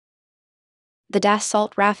The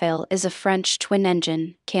Dassault Rafale is a French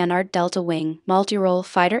twin-engine, canard delta-wing, multi-role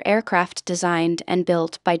fighter aircraft designed and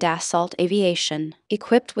built by Dassault Aviation.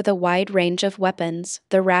 Equipped with a wide range of weapons,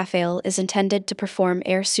 the Rafale is intended to perform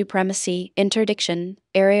air supremacy, interdiction,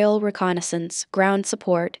 aerial reconnaissance, ground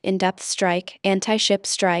support, in-depth strike, anti-ship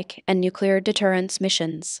strike, and nuclear deterrence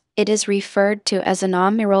missions. It is referred to as an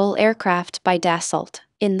Omnirole aircraft by Dassault.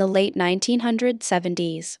 In the late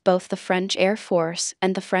 1970s, both the French Air Force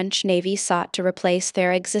and the French Navy sought to replace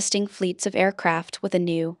their existing fleets of aircraft with a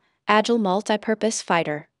new, agile multi-purpose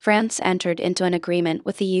fighter. France entered into an agreement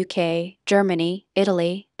with the UK, Germany,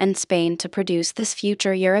 Italy, and Spain to produce this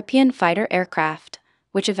future European fighter aircraft,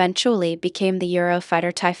 which eventually became the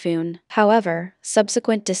Eurofighter Typhoon. However,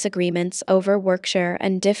 subsequent disagreements over workshare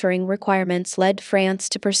and differing requirements led France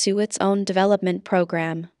to pursue its own development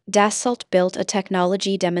program. Dassault built a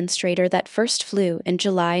technology demonstrator that first flew in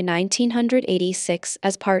July 1986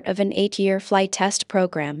 as part of an 8-year flight test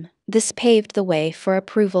program. This paved the way for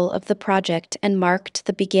approval of the project and marked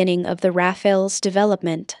the beginning of the Rafale's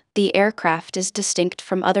development. The aircraft is distinct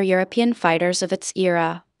from other European fighters of its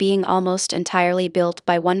era, being almost entirely built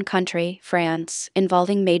by one country, France,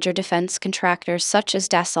 involving major defense contractors such as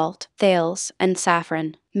Dassault, Thales, and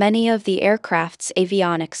Safran. Many of the aircraft's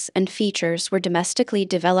avionics and features were domestically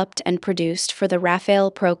developed and produced for the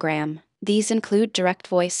Rafale program. These include direct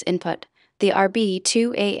voice input, the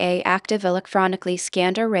RB-2AA active electronically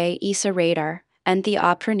scanned array ESA radar, and the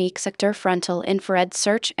Optronic sector frontal infrared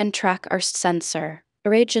search and track ARST sensor.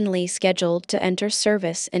 Originally scheduled to enter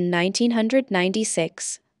service in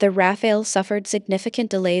 1996, the Rafale suffered significant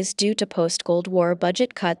delays due to post-Cold War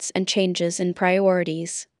budget cuts and changes in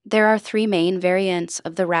priorities. There are 3 main variants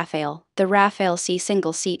of the Rafale: the Rafale C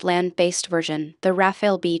single-seat land-based version, the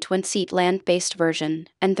Rafale B twin-seat land-based version,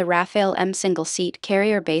 and the Rafale M single-seat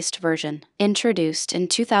carrier-based version. Introduced in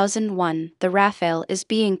 2001, the Rafale is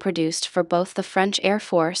being produced for both the French Air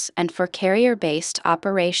Force and for carrier-based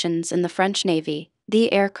operations in the French Navy.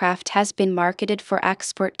 The aircraft has been marketed for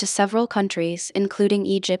export to several countries including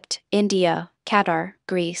Egypt, India, Qatar,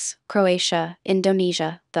 Greece, Croatia,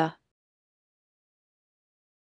 Indonesia. The